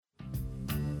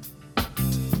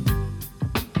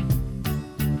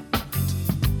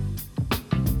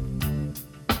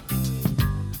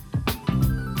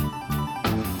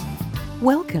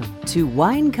Welcome to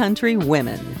Wine Country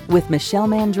Women with Michelle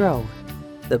Mandreau,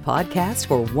 the podcast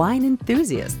for wine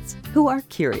enthusiasts who are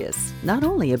curious not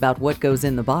only about what goes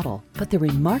in the bottle, but the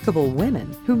remarkable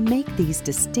women who make these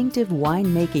distinctive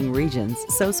winemaking regions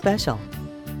so special.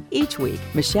 Each week,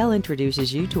 Michelle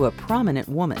introduces you to a prominent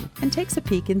woman and takes a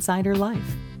peek inside her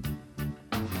life.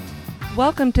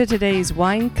 Welcome to today's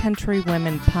Wine Country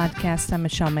Women podcast. I'm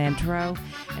Michelle Mandreau,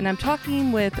 and I'm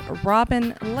talking with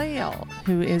Robin Lail,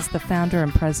 who is the founder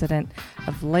and president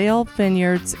of Lail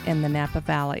Vineyards in the Napa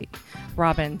Valley.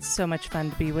 Robin, so much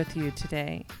fun to be with you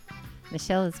today.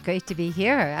 Michelle, it's great to be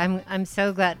here. I'm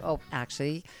so glad. Oh,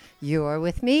 actually, you're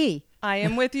with me. I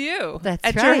am with you. That's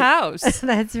at right. your house.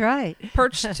 That's right.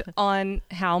 Perched on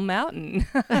Howell Mountain.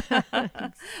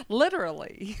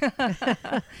 Literally.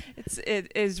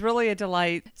 It is really a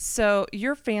delight. So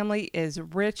your family is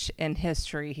rich in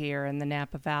history here in the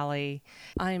Napa Valley.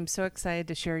 I am so excited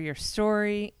to share your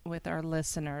story with our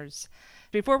listeners.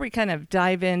 Before we kind of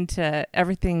dive into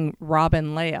everything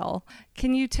Robin Lail,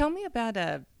 can you tell me about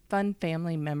a fun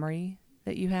family memory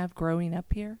that you have growing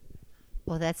up here?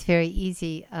 Well, that's very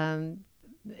easy.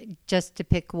 Just to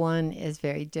pick one is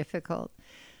very difficult.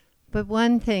 But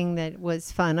one thing that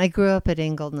was fun, I grew up at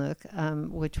Inglenook,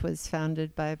 which was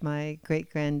founded by my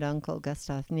great-granduncle,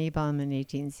 Gustav Niebaum, in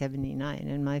 1879.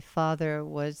 And my father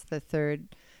was the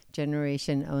third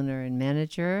generation owner and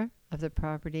manager of the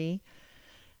property.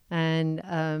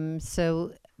 And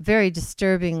so very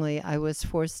disturbingly, I was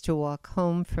forced to walk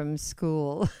home from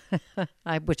school,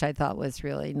 which I thought was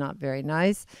really not very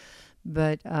nice.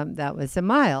 But that was a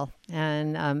mile.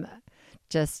 And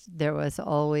there was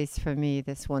always for me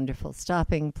this wonderful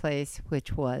stopping place,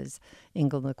 which was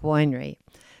Inglenook Winery.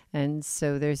 And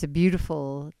so there's a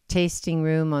beautiful tasting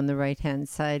room on the right-hand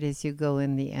side as you go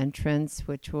in the entrance,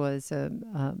 which was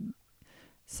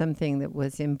something that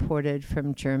was imported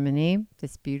from Germany,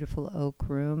 this beautiful oak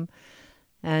room.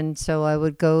 And so I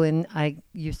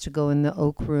used to go in the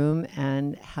oak room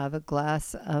and have a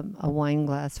wine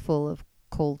glass full of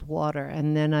cold water.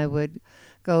 And then I would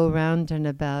go around and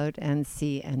about and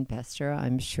see and pester,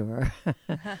 I'm sure,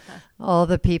 all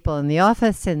the people in the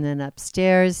office, and then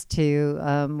upstairs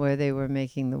to where they were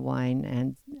making the wine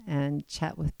and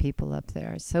chat with people up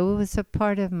there. So it was a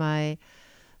part of my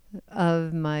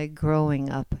growing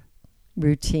up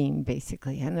routine,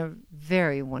 basically, and a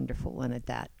very wonderful one at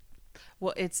that.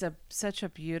 Well, it's such a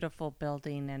beautiful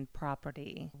building and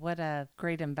property. What a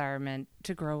great environment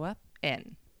to grow up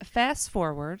in. Fast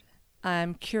forward,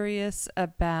 I'm curious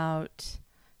about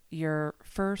your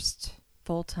first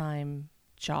full-time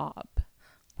job.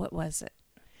 What was it?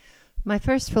 My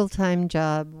first full-time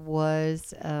job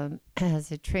was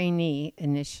as a trainee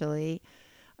initially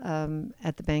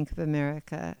at the Bank of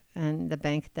America. And the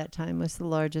bank at that time was the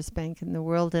largest bank in the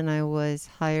world. And I was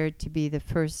hired to be the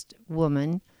first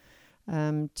woman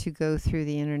to go through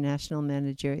the International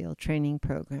Managerial Training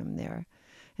Program there.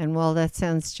 And while that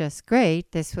sounds just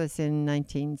great, this was in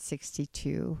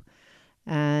 1962.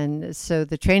 And so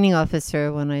the training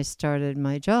officer, when I started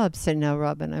my job, said, "Now,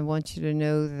 Robin, I want you to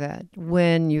know that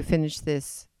when you finish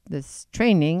this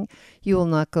training, you will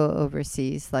not go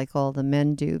overseas like all the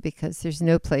men do, because there's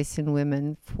no place in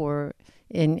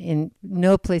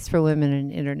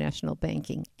in international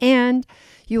banking. And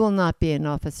you will not be an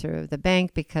officer of the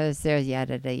bank because there's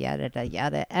yada, yada,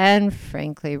 yada. And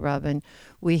frankly, Robin,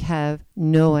 we have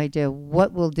no idea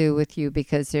what we'll do with you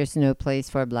because there's no place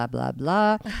for blah, blah,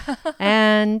 blah."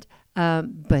 And,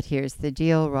 but here's the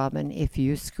deal, Robin, if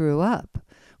you screw up,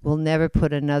 we'll never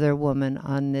put another woman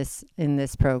in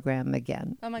this program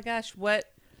again. Oh my gosh, what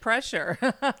pressure.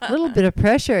 A little bit of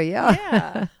pressure, yeah.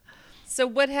 Yeah. So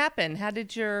what happened? How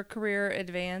did your career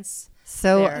advance?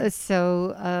 So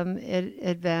it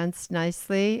advanced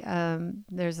nicely.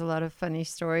 There's a lot of funny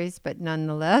stories, but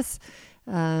nonetheless,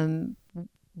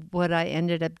 what I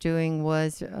ended up doing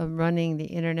was running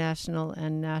the International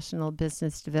and National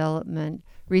Business Development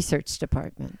Research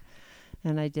Department.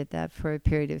 And I did that for a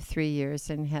period of 3 years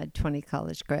and had 20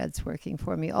 college grads working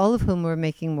for me, all of whom were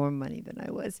making more money than I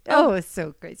was. Oh, it was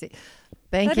so crazy.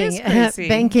 Banking, that is crazy.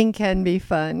 Banking can be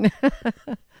fun.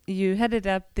 You headed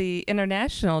up the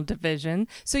international division.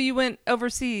 So you went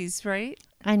overseas, right?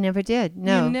 I never did.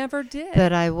 No. You never did.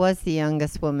 But I was the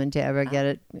youngest woman to ever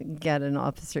get an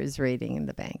officer's rating in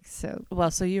the bank. So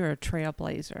you were a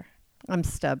trailblazer. I'm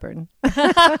stubborn.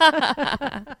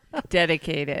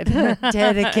 Dedicated.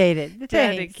 Dedicated.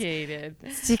 Dedicated.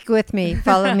 Stick with me.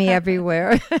 Follow me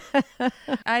everywhere.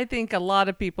 I think a lot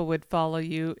of people would follow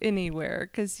you anywhere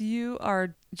because you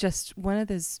are just one of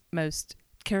the most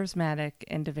charismatic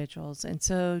individuals and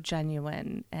so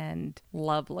genuine and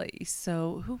lovely.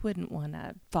 So who wouldn't want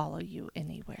to follow you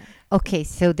anywhere? Okay,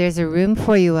 so there's a room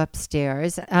for you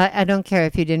upstairs. I don't care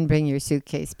if you didn't bring your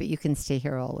suitcase, but you can stay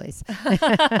here always.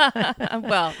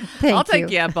 Well, I'll take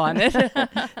you up on it.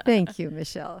 Thank you,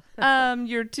 Michelle.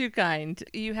 You're too kind.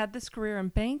 You had this career in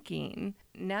banking.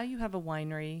 Now you have a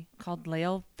winery called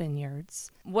Lael Vineyards.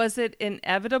 Was it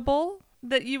inevitable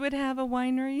that you would have a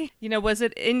winery? Was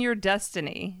it in your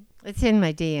destiny? It's in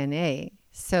my DNA.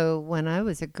 So when I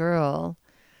was a girl,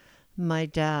 my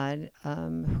dad,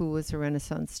 who was a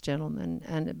Renaissance gentleman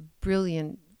and a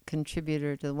brilliant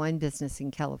contributor to the wine business in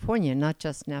California, not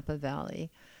just Napa Valley,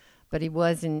 but he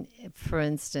was, for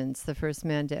instance, the first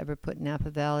man to ever put Napa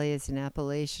Valley as an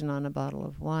appellation on a bottle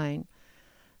of wine.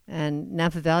 And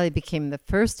Napa Valley became the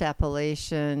first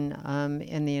appellation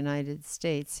in the United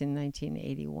States in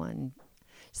 1981.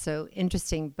 So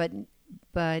interesting.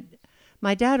 But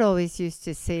my dad always used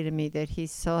to say to me that he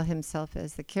saw himself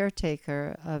as the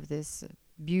caretaker of this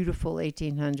beautiful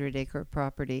 1,800-acre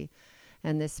property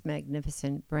and this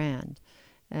magnificent brand.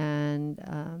 And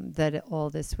that all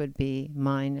this would be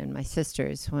mine and my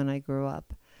sister's when I grew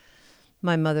up.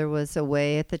 My mother was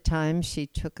away at the time. She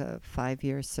took a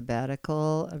 5-year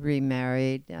sabbatical,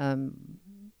 remarried,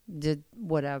 did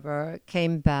whatever,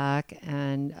 came back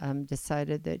and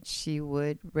decided that she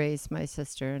would raise my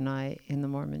sister and I in the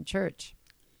Mormon Church.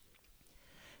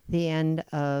 The end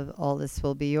of All This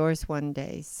Will Be Yours one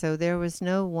day. So there was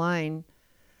no wine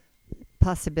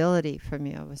possibility for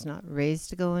me. I was not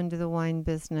raised to go into the wine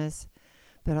business.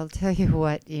 But I'll tell you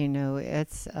what,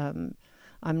 it's...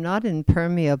 I'm not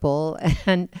impermeable,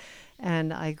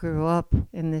 and I grew up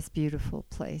in this beautiful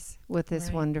place with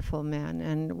this wonderful man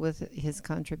and with his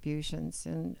contributions.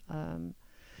 And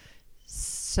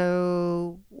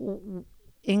so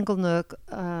Inglenook,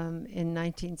 in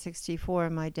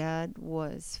 1964, my dad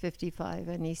was 55,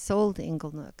 and he sold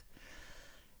Inglenook.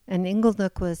 And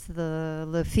Inglenook was the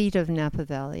Lafite of Napa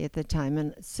Valley at the time.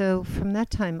 And so from that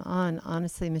time on,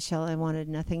 honestly, Michelle, I wanted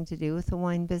nothing to do with the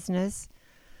wine business.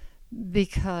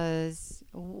 Because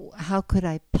how could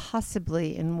I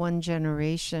possibly, in one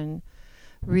generation,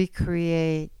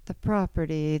 recreate the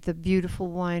property, the beautiful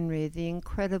winery, the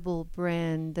incredible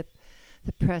brand,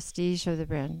 the prestige of the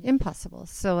brand? Impossible.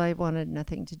 So I wanted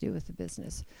nothing to do with the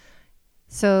business.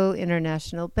 So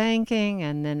international banking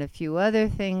and then a few other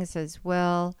things as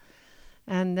well.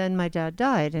 And then my dad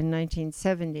died in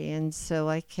 1970, and so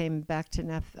I came back to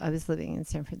Napa. I was living in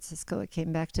San Francisco. I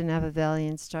came back to Napa Valley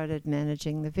and started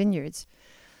managing the vineyards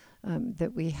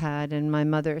that we had, and my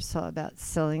mother saw about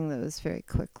selling those very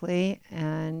quickly.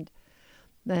 And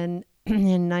then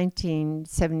in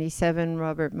 1977,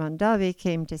 Robert Mondavi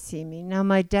came to see me. Now,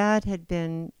 my dad had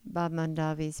been Bob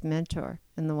Mondavi's mentor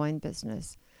in the wine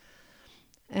business.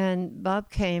 And Bob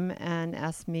came and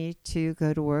asked me to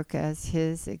go to work as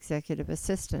his executive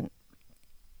assistant.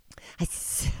 I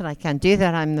said, I can't do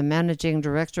that. I'm the managing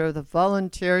director of the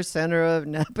Volunteer Center of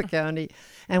Napa County,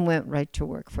 and went right to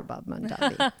work for Bob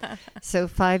Mondavi. So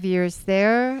 5 years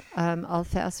there. I'll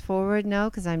fast forward now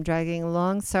because I'm dragging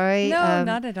along. Sorry. No,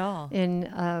 not at all.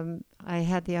 I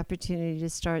had the opportunity to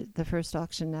start the first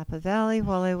auction Napa Valley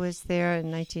while I was there in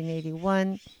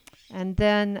 1981. And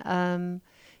then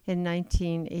in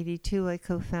 1982, I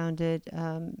co-founded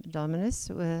Dominus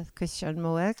with Christian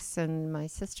Moex and my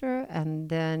sister. And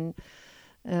then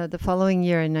the following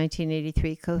year, in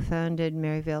 1983, co-founded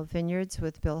Maryvale Vineyards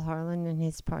with Bill Harlan and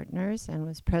his partners, and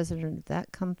was president of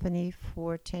that company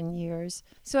for 10 years.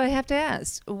 So I have to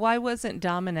ask, why wasn't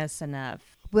Dominus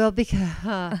enough? Well,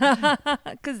 because...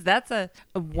 Because that's a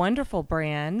wonderful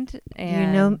brand.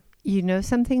 And You know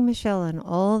something, Michelle, in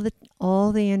all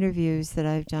the interviews that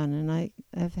I've done, and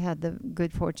I've had the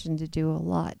good fortune to do a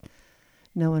lot,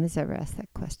 no one has ever asked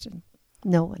that question.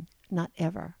 No one, not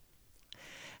ever.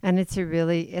 And it's a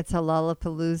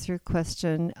Lollapalooza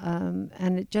question,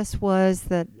 and it just was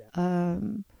that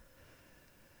I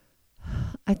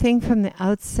think from the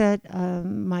outset,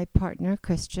 my partner,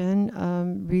 Christian,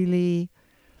 really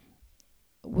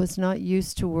was not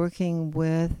used to working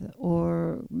with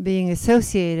or being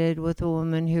associated with a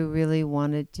woman who really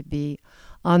wanted to be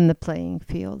on the playing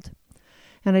field.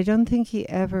 And I don't think he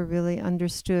ever really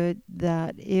understood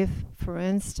that if, for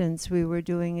instance, we were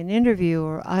doing an interview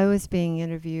or I was being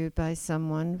interviewed by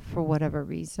someone for whatever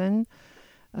reason,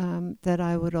 that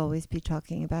I would always be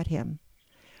talking about him.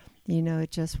 It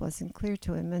just wasn't clear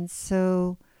to him. And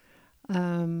so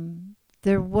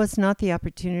there was not the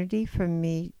opportunity for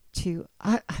me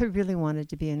I really wanted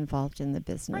to be involved in the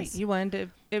business. Right. You wanted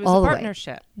to, it was all a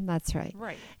partnership. That's right.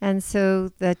 Right. And so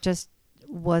that just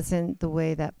wasn't the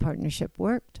way that partnership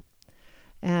worked.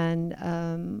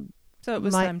 And So it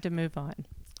was time to move on.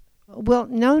 well,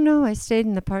 no, I stayed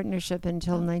in the partnership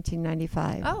until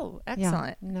 1995. Oh,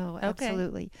 excellent. Yeah, no, Okay.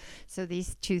 absolutely. So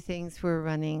these two things were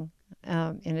running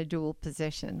in a dual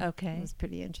position. Okay. It was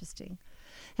pretty interesting.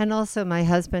 And also my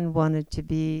husband wanted to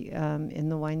be in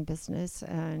the wine business,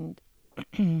 and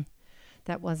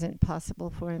that wasn't possible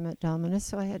for him at Dominus,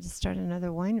 so I had to start another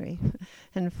winery.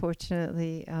 And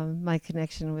fortunately, my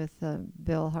connection with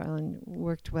Bill Harlan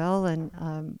worked well,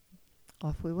 and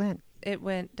off we went. It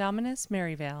went Dominus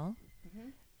Maryvale,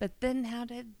 but then how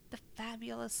did the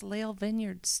fabulous Lael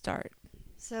Vineyards start?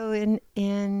 So in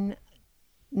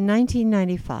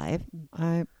 1995,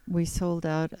 we sold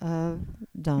out of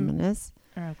Dominus,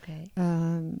 Okay.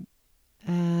 and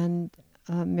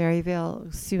Maryvale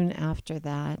soon after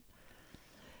that.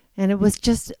 And it was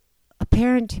just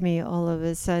apparent to me all of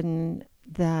a sudden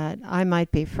that I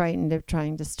might be frightened of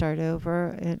trying to start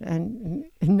over. And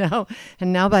now,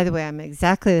 by the way, I'm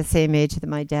exactly the same age that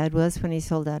my dad was when he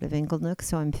sold out of Inglenook,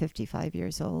 so I'm 55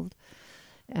 years old.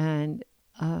 And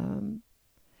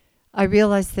I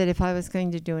realized that if I was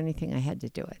going to do anything, I had to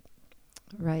do it,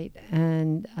 right?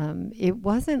 And it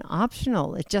wasn't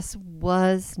optional. It just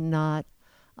was not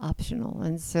optional.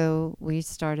 And so we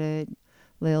started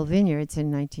Lael Vineyards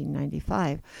in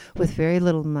 1995 with very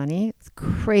little money. It's a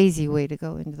crazy way to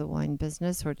go into the wine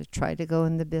business, or to try to go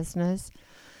in the business.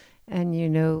 And, you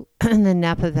know, the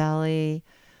Napa Valley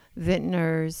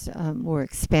vintners were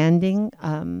expanding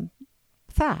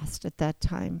fast at that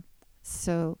time.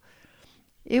 So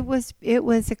it was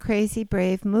a crazy,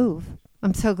 brave move.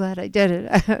 I'm so glad I did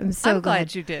it. I'm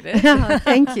glad you did it. Yeah,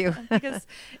 thank you. Because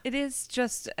it is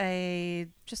just a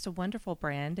wonderful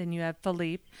brand, and you have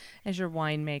Philippe as your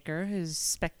winemaker, who's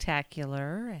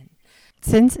spectacular. And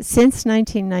since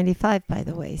 1995, by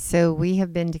the way. So we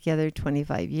have been together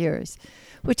 25 years,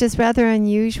 which is rather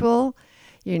unusual.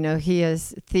 You know, he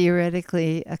is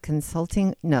theoretically a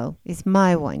consulting. No, he's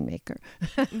my winemaker.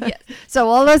 Yes. So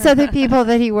all those other people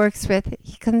that he works with,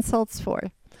 he consults for.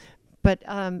 But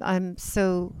I'm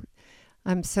so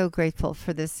grateful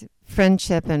for this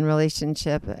friendship and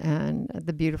relationship, and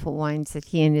the beautiful wines that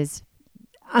he and his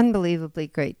unbelievably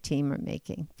great team are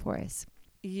making for us.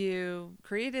 You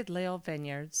created Lael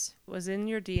Vineyards. It was in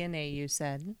your DNA, you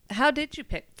said. How did you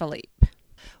pick Philippe?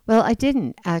 Well, I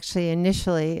didn't actually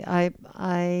initially.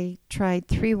 I tried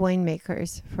 3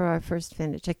 winemakers for our first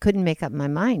vintage. I couldn't make up my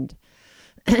mind.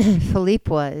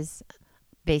 Philippe was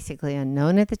basically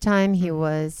unknown at the time. He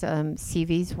was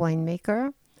CV's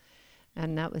winemaker,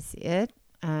 and that was it.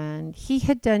 And he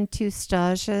had done 2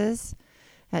 stages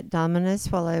at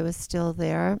Dominus while I was still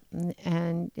there,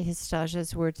 and his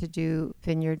stages were to do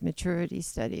vineyard maturity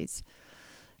studies.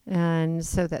 And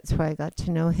so that's where I got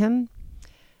to know him.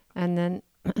 And then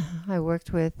I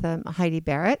worked with Heidi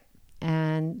Barrett,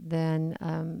 and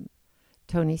then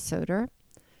Tony Soder.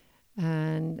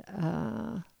 And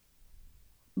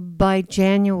by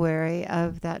January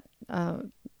of that,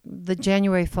 the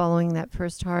January following that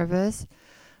first harvest,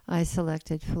 I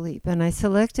selected Philippe. And I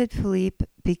selected Philippe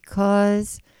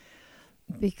because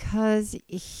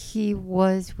he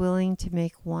was willing to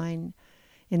make wine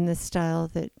in the style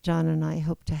that John and I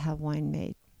hope to have wine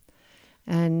made.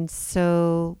 And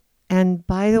so, and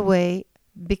by the way,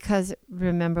 because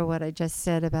remember what I just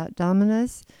said about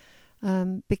Dominus,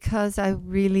 because I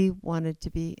really wanted to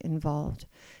be involved,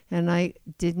 and I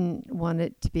didn't want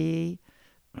it to be,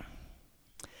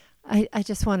 I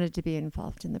just wanted to be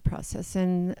involved in the process,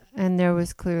 and there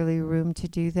was clearly room to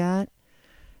do that,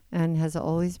 and has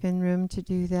always been room to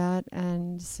do that,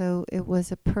 and so it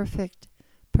was a perfect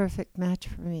match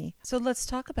for me. So let's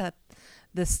talk about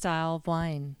the style of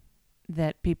wine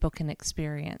that people can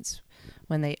experience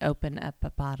when they open up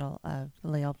a bottle of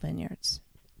Lael Vineyards.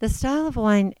 The style of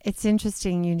wine, it's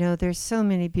interesting, you know, there's so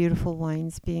many beautiful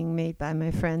wines being made by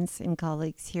my friends and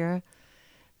colleagues here.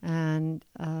 And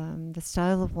the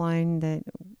style of wine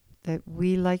that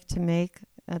we like to make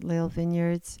at Lael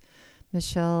Vineyards,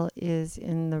 Michelle, is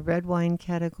in the red wine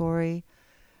category.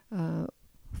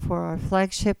 For our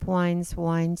flagship wines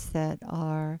that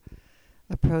are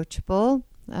approachable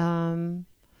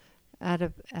at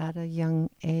a young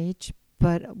age,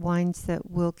 but wines that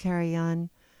will carry on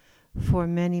for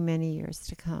many, many years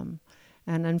to come.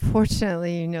 And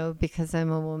unfortunately, you know, because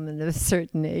I'm a woman of a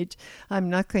certain age, I'm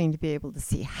not going to be able to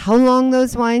see how long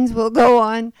those wines will go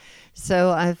on. So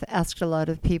I've asked a lot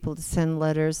of people to send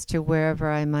letters to wherever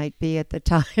I might be at the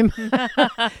time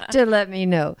to let me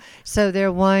know. So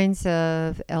they're wines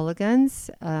of elegance,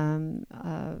 of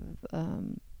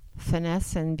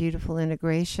finesse and beautiful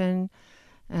integration,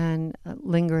 and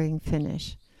lingering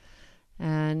finish.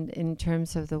 And in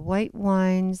terms of the white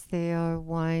wines, they are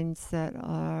wines that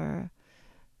are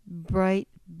bright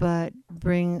but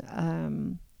bring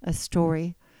a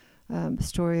story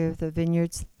of the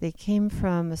vineyards they came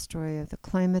from, a story of the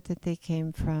climate that they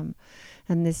came from,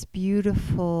 and this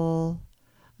beautiful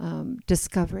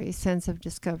sense of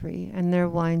discovery. And they're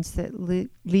wines that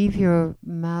leave your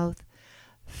mouth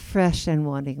fresh and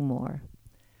wanting more.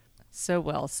 So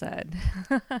well said.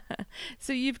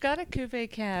 So you've got a Cuvée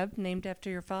Cab named after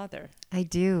your father. I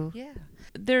do. Yeah.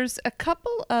 There's a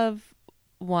couple of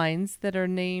wines that have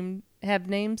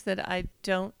names that I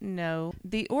don't know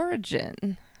the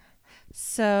origin.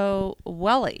 So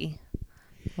Welly,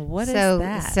 what is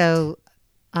that? So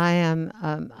I am.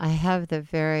 I have the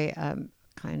very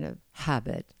kind of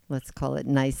habit. Let's call it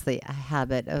nicely a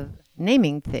habit of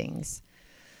naming things.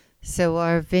 So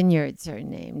our vineyards are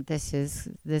named.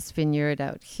 This vineyard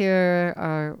out here.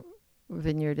 Our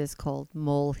vineyard is called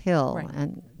Mole Hill, right.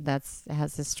 And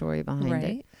has a story behind right.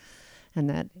 it, and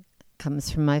that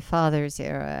comes from my father's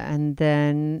era. And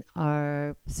then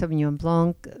our Sauvignon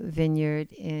Blanc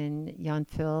vineyard in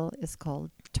Yountville is called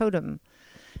Totem,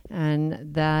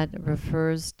 and that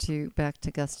refers back to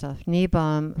Gustav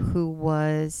Niebaum, who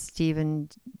was Stephen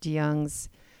DeYoung's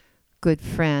good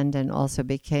friend and also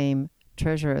became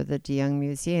treasurer of the DeYoung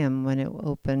Museum when it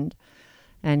opened.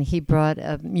 And he brought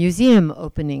a museum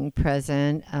opening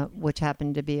present, which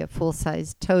happened to be a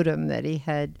full-size totem that he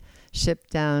had shipped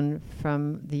down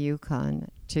from the Yukon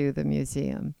to the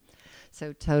museum.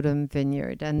 So Totem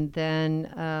Vineyard. And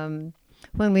then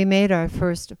when we made our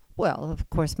first, of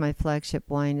course, my flagship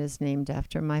wine is named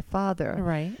after my father.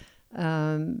 Right.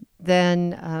 Then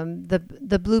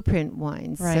the Blueprint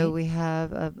wines. Right. So we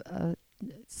have a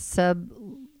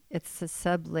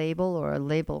sub-label, or a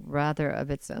label rather, of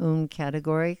its own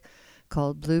category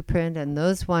called Blueprint. And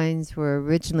those wines were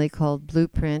originally called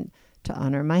Blueprint to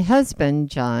honor my husband,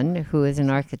 John, who is an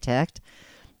architect.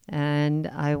 And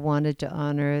I wanted to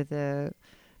honor the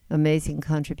amazing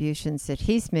contributions that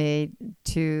he's made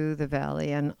to the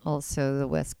valley and also the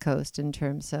West Coast in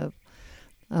terms of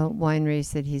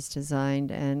wineries that he's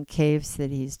designed and caves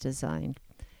that he's designed.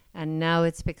 And now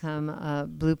it's become a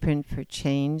Blueprint for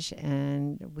Change,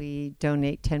 and we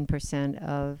donate 10%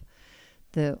 of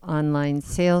the online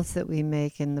sales that we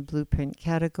make in the Blueprint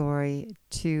category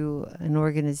to an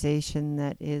organization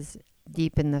that is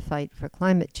deep in the fight for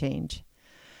climate change.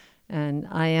 And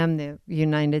I am the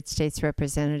United States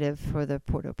representative for the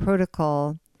Porto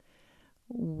Protocol,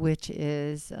 which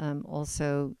is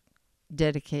also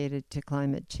dedicated to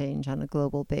climate change on a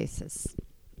global basis.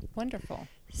 Wonderful.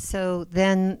 So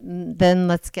then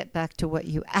let's get back to what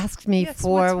you asked me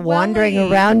for, what's wandering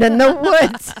Welly? around in the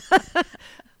woods.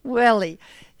 Welly.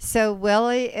 So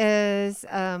Welly is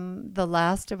the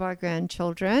last of our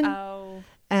grandchildren. Oh,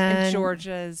 and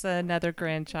Georgia is another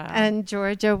grandchild. And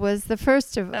Georgia was the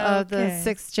first of the Okay.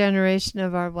 sixth generation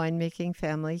of our winemaking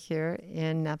family here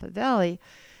in Napa Valley.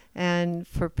 And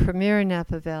for Premier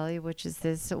Napa Valley, which is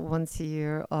this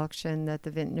once-a-year auction that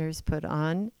the vintners put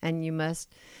on, and you must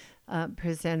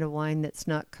present a wine that's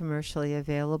not commercially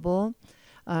available.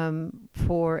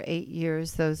 For 8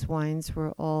 years, those wines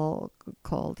were all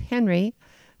called Henry,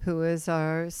 who is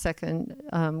our second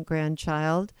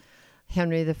grandchild.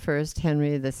 Henry the First,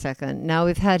 Henry the Second. Now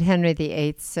we've had Henry the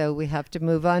Eighth, so we have to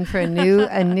move on for a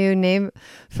new name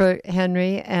for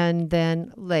Henry. And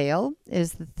then Lael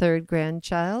is the third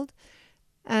grandchild,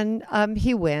 and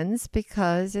he wins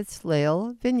because it's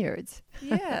Lael Vineyards.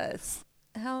 Yes.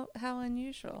 How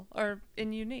unusual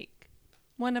and unique.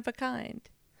 One of a kind.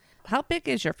 How big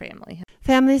is your family?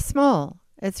 Family's small.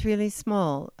 It's really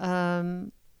small.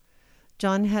 John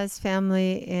has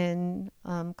family in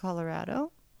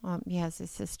Colorado. He has a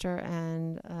sister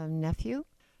and nephew,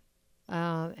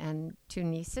 and two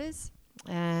nieces,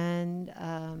 and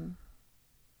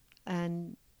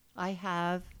I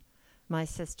have my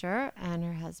sister and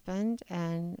her husband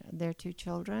and their two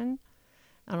children,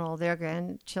 and all their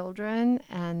grandchildren.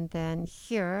 And then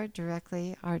here,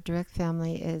 directly, our direct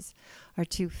family is our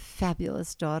two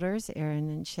fabulous daughters,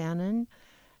 Erin and Shannon,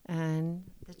 and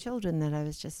the children that I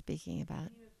was just speaking about.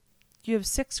 You have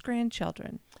 6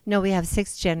 grandchildren. No, we have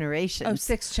 6 generations. Oh,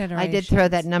 6 generations. I did throw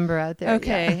that number out there.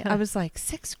 Okay. Yeah. I was like,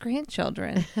 6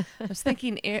 grandchildren. I was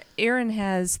thinking Erin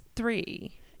has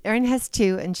 3. Erin has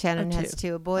 2 and Shannon has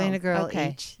 2, a boy and a girl okay.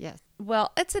 each. Yes.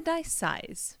 Well, it's a nice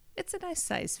size. It's a nice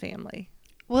size family.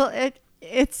 Well,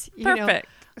 it's you Perfect.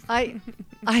 know, I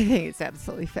think it's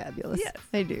absolutely fabulous. Yes.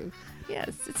 I do. Yes.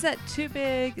 It's not too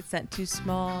big. It's not too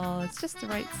small. It's just the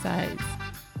right size.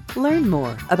 Learn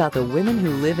more about the women who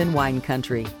live in wine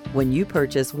country when you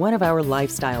purchase one of our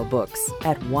lifestyle books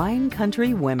at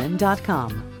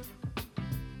winecountrywomen.com.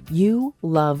 You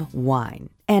love wine,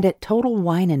 and at Total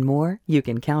Wine & More, you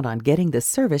can count on getting the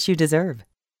service you deserve.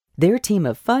 Their team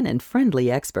of fun and friendly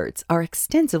experts are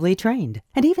extensively trained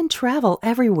and even travel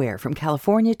everywhere from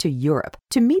California to Europe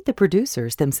to meet the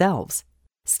producers themselves.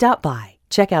 Stop by,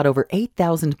 check out over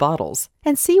 8,000 bottles,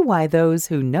 and see why those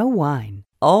who know wine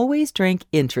always drink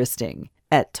interesting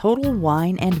at Total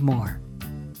Wine & More.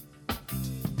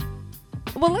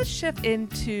 Well, let's shift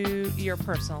into your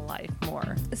personal life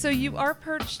more. So you are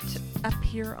perched up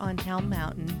here on Helm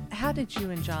Mountain. How did you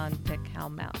and John pick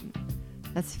Helm Mountain?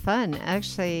 That's fun.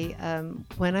 Actually,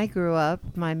 when I grew up,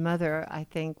 my mother, I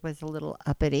think, was a little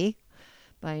uppity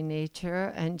by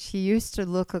nature, and she used to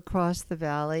look across the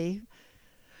valley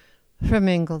from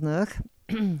Inglenook,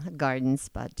 a garden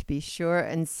spot to be sure,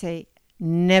 and say,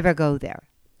 never go there.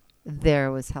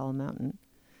 There was Helm Mountain.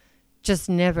 Just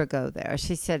never go there.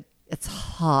 She said, it's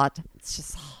hot. It's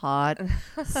just hot.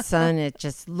 Sun, it's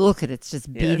just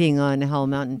beating on Helm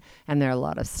Mountain. And there are a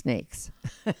lot of snakes.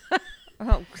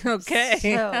 Oh,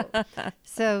 okay.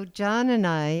 So John and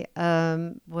I,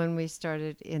 when we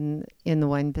started in the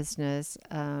wine business,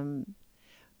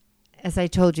 as I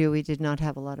told you, we did not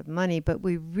have a lot of money, but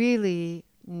we really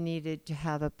needed to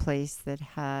have a place that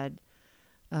had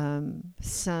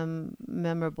some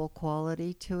memorable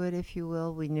quality to it, if you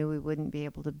will. We knew we wouldn't be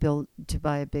able to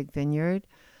buy a big vineyard.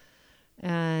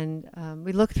 And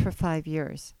we looked for 5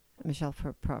 years, Michelle, for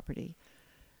a property.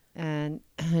 And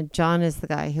John is the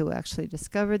guy who actually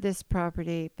discovered this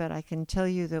property. But I can tell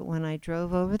you that when I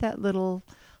drove over that little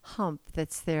hump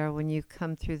that's there when you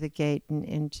come through the gate and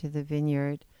into the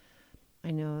vineyard,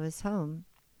 I knew it was home.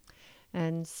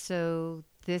 And so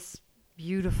this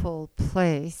beautiful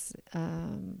place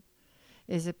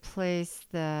is a place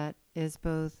that is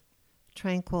both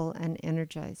tranquil and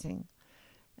energizing.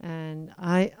 And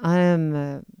I'm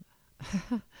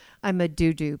a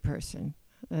do-do person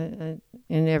in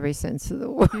every sense of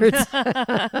the word.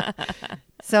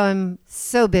 So I'm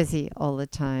so busy all the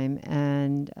time.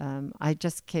 And I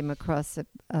just came across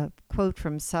a quote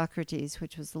from Socrates,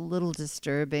 which was a little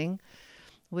disturbing,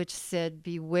 which said,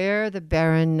 beware the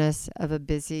barrenness of a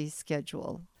busy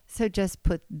schedule. So just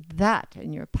put that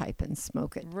in your pipe and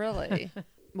smoke it. Really?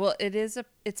 Well,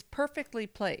 it's perfectly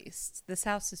placed. This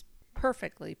house is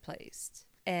perfectly placed.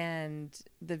 And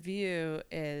the view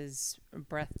is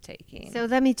breathtaking. So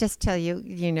let me just tell you,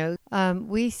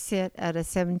 we sit at a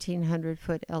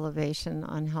 1,700-foot elevation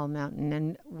on Helm Mountain,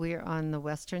 and we're on the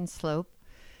western slope.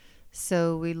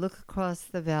 So we look across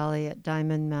the valley at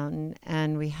Diamond Mountain,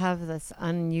 and we have this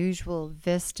unusual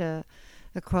vista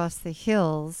across the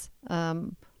hills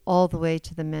all the way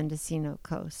to the Mendocino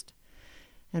coast.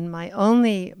 And my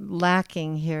only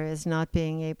lacking here is not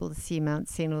being able to see Mount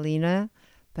St. Helena,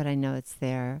 but I know it's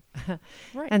there.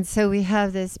 Right. And so we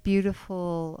have this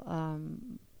beautiful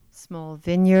small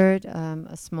vineyard,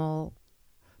 a small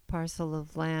parcel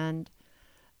of land,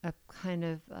 a kind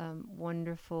of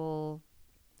wonderful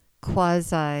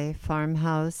quasi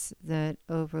farmhouse that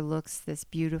overlooks this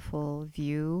beautiful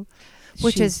view,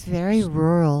 which is very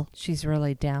rural. She's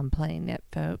really downplaying it,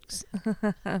 folks.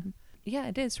 Yeah,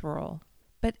 it is rural,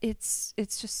 but it's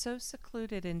just so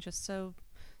secluded and just so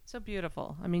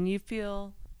beautiful. I mean, you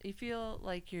feel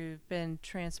like you've been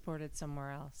transported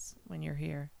somewhere else when you're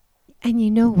here. And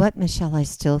you know what, Michelle? I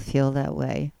still feel that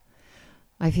way.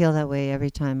 I feel that way every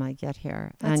time I get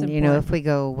here. That's and, important. if we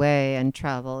go away and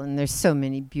travel, and there's so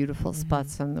many beautiful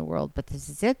spots in the world, but this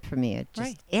is it for me. It's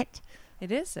just it.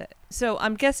 It is it. So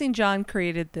I'm guessing John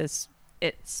created this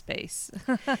it space.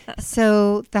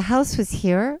 So the house was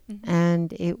here,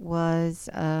 and it was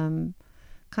kind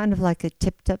of like a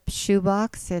tipped-up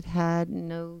shoebox. It had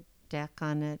no deck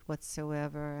on it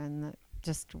whatsoever, and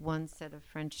just one set of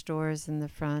French doors in the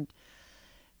front.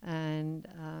 And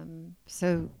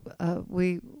so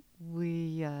we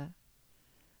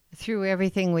threw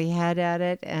everything we had at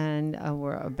it, and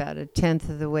we're about a tenth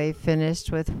of the way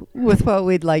finished with what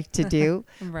we'd like to do.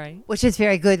 Right. Which is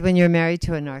very good when you're married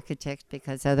to an architect,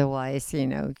 because otherwise,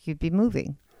 you'd be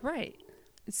moving. Right.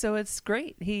 So it's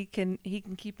great. He can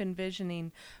keep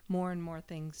envisioning more and more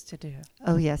things to do.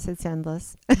 Oh, yes, it's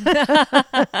endless.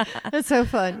 It's so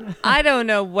fun. I don't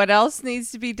know what else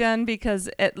needs to be done, because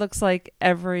it looks like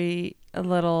every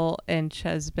little inch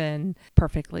has been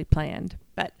perfectly planned.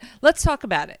 But let's talk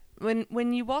about it.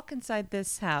 When you walk inside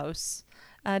this house,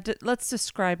 let's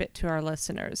describe it to our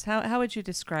listeners. How would you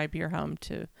describe your home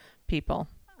to people?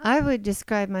 I would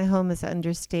describe my home as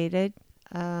understated,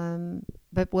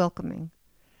 but welcoming.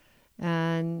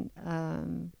 And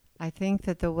I think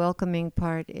that the welcoming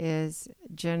part is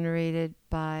generated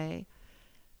by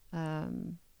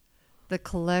the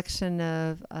collection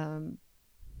of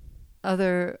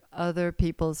other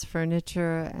people's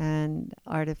furniture and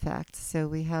artifacts. So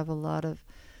we have a lot of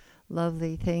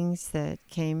lovely things that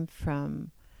came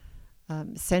from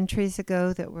centuries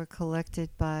ago that were collected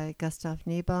by Gustav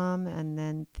Niebaum, and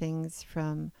then things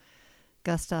from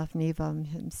Gustav Niebaum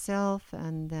himself,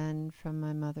 and then from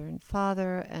my mother and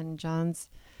father and John's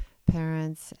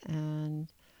parents.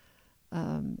 And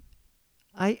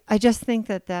I just think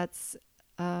that that's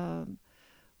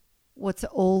what's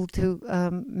old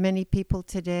to many people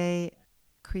today,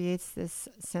 creates this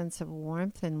sense of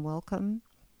warmth and welcome.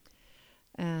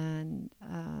 And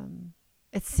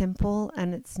it's simple,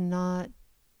 and it's not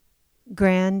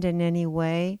grand in any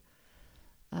way,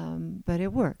 but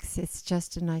it works. It's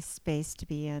just a nice space to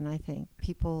be in, I think.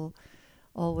 People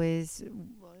always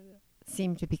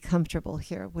seem to be comfortable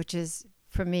here, which is,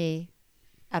 for me,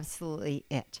 absolutely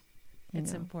it.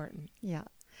 It's important. Yeah.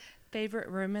 Favorite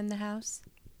room in the house?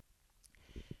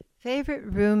 Favorite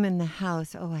room in the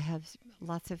house? Oh, I have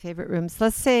lots of favorite rooms.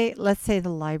 Let's say the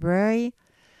library,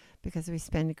 because we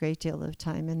spend a great deal of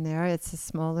time in there. It's a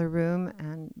smaller room,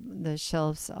 and the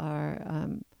shelves are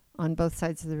on both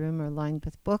sides of the room are lined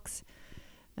with books.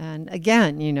 And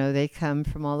again, they come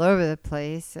from all over the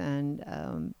place,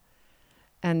 and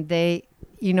they,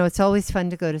 it's always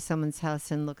fun to go to someone's house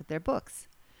and look at their books,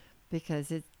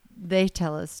 because they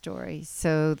tell a story.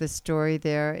 So the story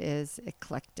there is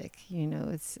eclectic.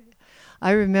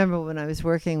 I remember when I was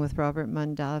working with Robert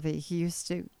Mondavi,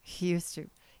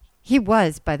 he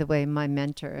was, by the way, my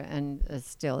mentor, and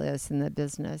still is in the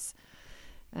business.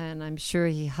 And I'm sure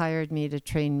he hired me to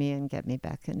train me and get me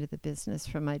back into the business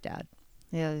from my dad.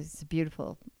 Yeah, it's a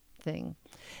beautiful thing.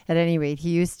 At any rate,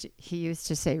 he used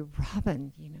to say,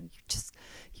 Robin,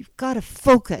 you've got to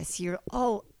focus. You're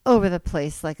all over the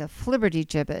place like a flibberty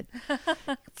gibbet.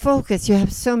 Focus. You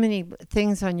have so many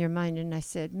things on your mind. And I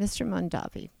said, Mr.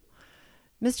 Mondavi,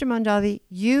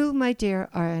 you, my dear,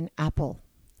 are an apple.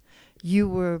 You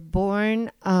were born,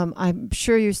 I'm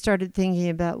sure you started thinking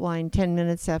about wine 10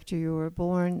 minutes after you were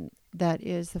born. That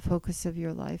is the focus of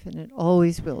your life, and it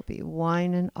always will be.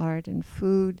 Wine and art and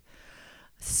food,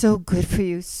 so good for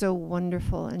you, so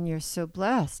wonderful, and you're so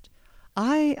blessed.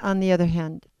 I, on the other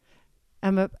hand,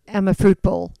 am a fruit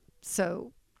bowl.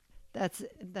 So that's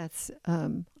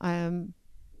I am,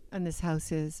 and this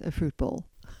house is a fruit bowl.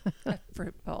 A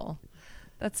fruit bowl.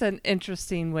 That's an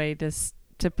interesting way to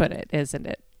put it, isn't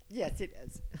it? Yes, it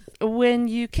is. When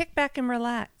you kick back and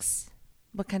relax,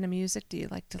 what kind of music do you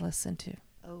like to listen to?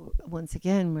 Oh, once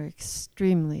again, we're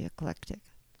extremely eclectic.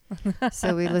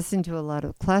 So we listen to a lot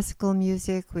of classical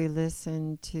music. We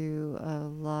listen to a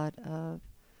lot of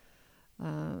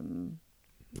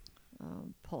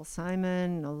Paul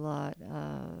Simon, a lot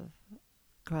of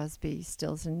Crosby,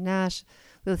 Stills and Nash.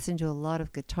 We listen to a lot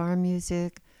of guitar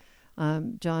music.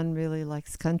 John really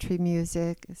likes country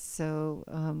music, so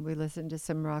we listen to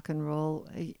some rock and roll.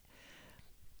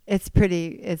 It's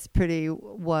pretty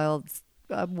wild,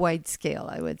 wide scale,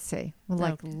 I would say. We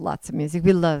like lots of music.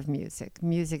 We love music.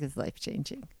 Music is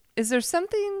life-changing. Is there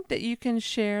something that you can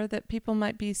share that people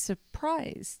might be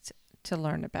surprised to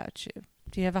learn about you?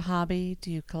 Do you have a hobby? Do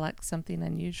you collect something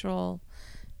unusual?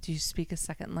 Do you speak a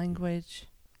second language?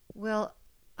 Well,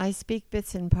 I speak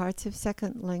bits and parts of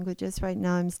second languages. Right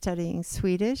now I'm studying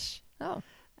Swedish. Oh.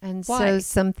 And why? So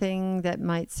something that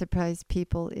might surprise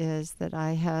people is that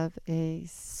I have a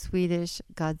Swedish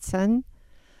godson.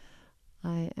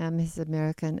 I am his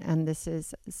American, and this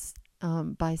is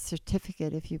by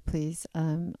certificate, if you please.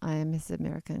 I am his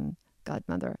American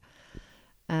godmother.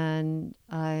 And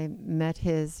I met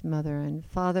his mother and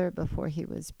father before he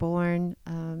was born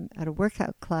at a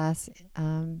workout class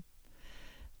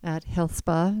at Health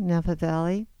Spa, Napa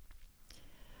Valley,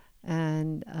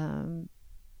 and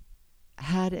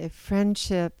had a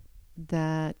friendship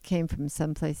that came from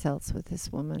someplace else with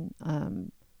this woman.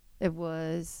 It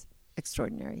was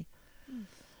extraordinary.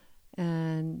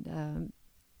 And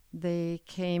they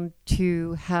came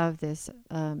to have this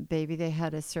baby. They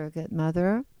had a surrogate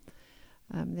mother.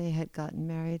 They had gotten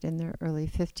married in their early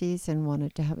 50s and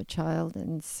wanted to have a child,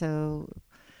 and so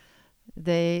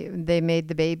they made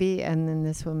the baby, and then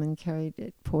this woman carried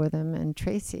it for them and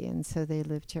Tracy, and so they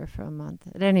lived here for a month.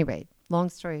 At any rate, long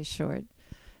story short,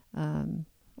 I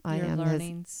am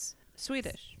learning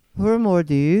Swedish. Hur mår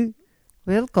du?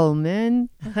 Välkommen.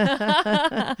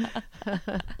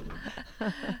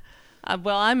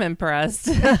 Well, I'm impressed,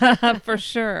 for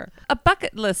sure. A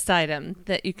bucket list item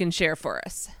that you can share for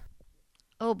us.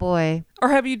 Oh, boy. Or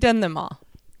have you done them all?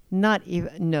 Not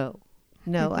even, no.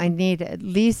 No, I need at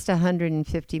least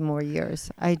 150 more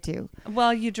years. I do.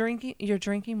 Well, you're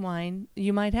drinking wine.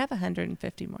 You might have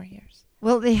 150 more years.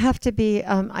 Well, they have to be,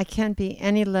 I can't be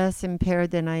any less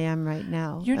impaired than I am right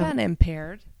now. You're not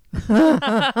impaired.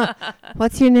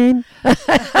 What's your name?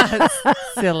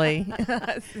 Silly.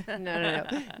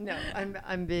 No,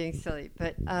 I'm being silly.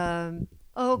 But,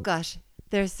 oh gosh,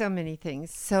 there's so many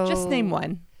things. So just name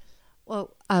one.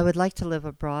 Well, I would like to live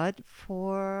abroad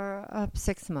for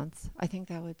 6 months. I think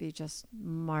that would be just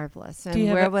marvelous.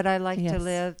 And where would I like to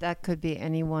live? That could be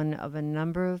any one of a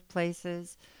number of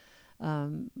places.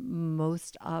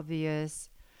 Most obvious,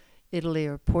 Italy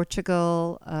or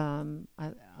Portugal.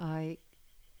 I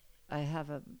have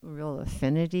a real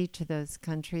affinity to those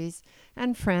countries,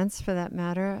 and France for that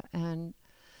matter. And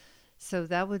so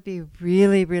that would be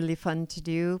really, really fun to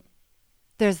do.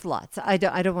 There's lots. I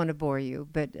don't want to bore you,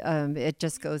 but it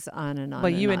just goes on and on.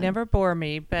 Well, you would on. never bore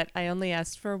me, but I only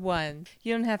asked for one.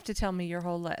 You don't have to tell me your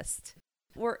whole list.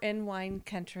 We're in wine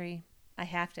country. I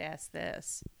have to ask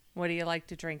this. What do you like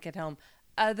to drink at home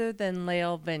other than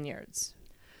Lael Vineyards?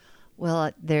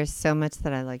 Well, there's so much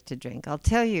that I like to drink. I'll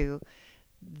tell you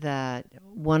that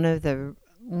one of the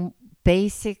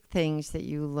basic things that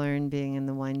you learn being in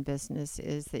the wine business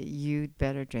is that you'd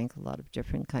better drink a lot of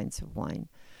different kinds of wine.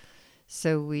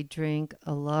 So we drink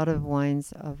a lot of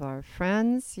wines of our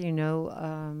friends. You know,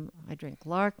 I drink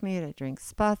Larkmead, I drink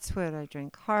Spotswood, I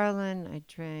drink Harlan, I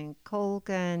drink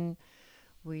Colgan.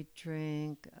 We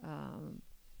drink,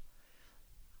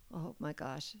 oh my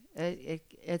gosh,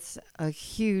 it's a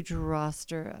huge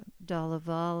roster. Dalla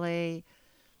Valle.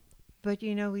 But,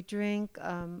 you know, we drink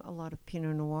a lot of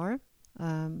Pinot Noir,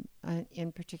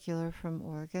 in particular from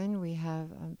Oregon. We have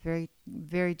very,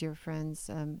 very dear friends,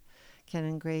 Ken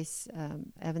and Grace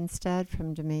Evanstad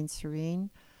from Domaine Serene.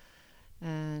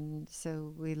 And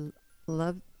so we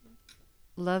love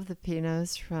the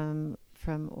Pinots from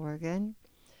Oregon.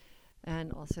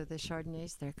 And also the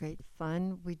Chardonnays, they're great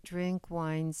fun. We drink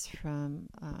wines from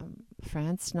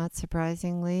France, not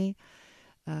surprisingly,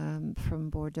 from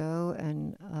Bordeaux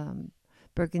and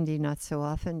Burgundy not so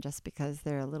often, just because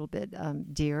they're a little bit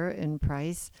dear in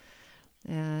price.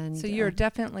 And so you're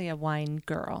definitely a wine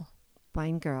girl.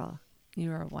 Wine girl.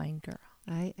 You're a wine girl.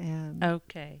 I am.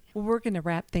 Okay. Well, we're going to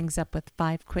wrap things up with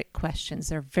 5 quick questions.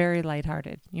 They're very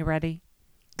lighthearted. You ready?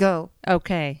 Go.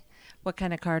 Okay. What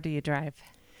kind of car do you drive?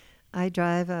 I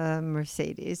drive a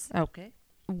Mercedes. Okay.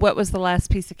 What was the last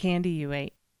piece of candy you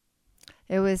ate?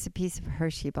 It was a piece of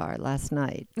Hershey bar last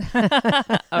night.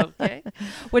 Okay.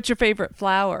 What's your favorite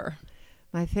flower?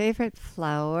 My favorite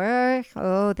flower?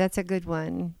 Oh, that's a good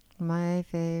one. My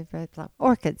favorite flower?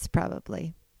 Orchids,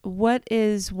 probably. What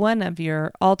is one of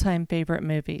your all-time favorite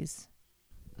movies?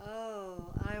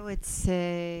 Oh, I would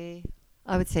say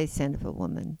Scent of a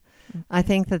Woman. Okay. I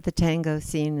think that the tango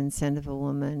scene in Scent of a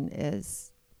Woman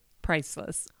is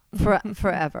priceless.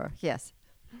 Forever, yes.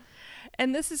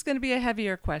 And this is going to be a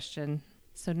heavier question,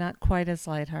 so not quite as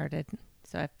lighthearted.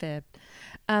 So I fibbed.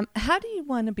 How do you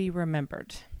want to be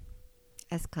remembered?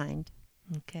 As kind.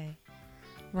 Okay.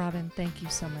 Robin, thank you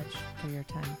so much for your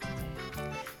time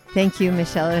today. Thank you,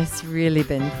 Michelle. It's really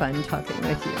been fun talking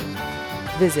with you.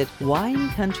 Visit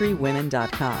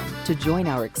winecountrywomen.com to join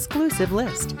our exclusive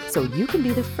list so you can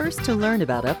be the first to learn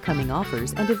about upcoming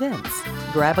offers and events.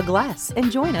 Grab a glass and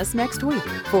join us next week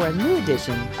for a new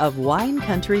edition of Wine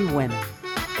Country Women.